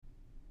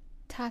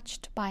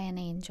touched by an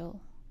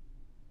angel.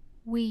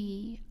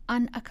 We,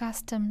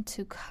 unaccustomed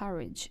to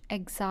courage,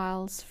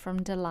 exiles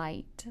from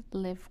delight,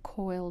 live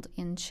coiled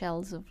in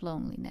shells of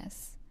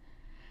loneliness,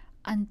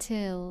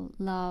 until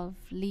love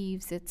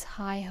leaves its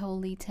high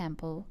holy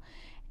temple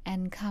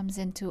and comes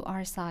into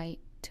our sight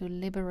to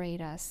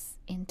liberate us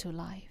into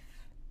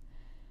life.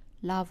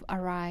 Love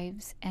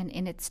arrives, and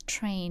in its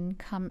train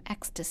come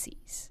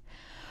ecstasies,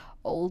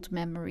 old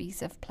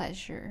memories of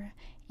pleasure,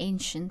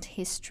 ancient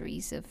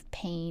histories of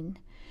pain.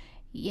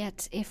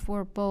 Yet if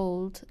we're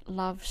bold,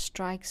 love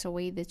strikes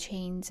away the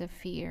chains of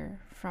fear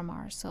from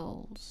our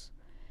souls.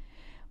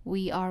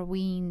 We are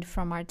weaned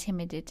from our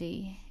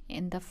timidity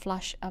in the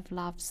flush of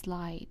love's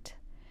light.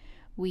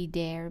 We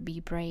dare be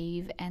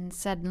brave, and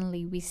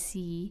suddenly we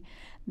see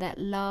that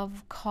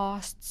love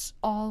costs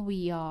all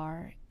we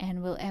are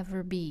and will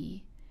ever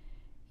be.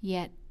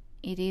 Yet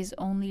it is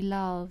only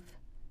love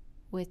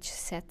which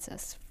sets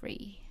us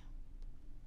free.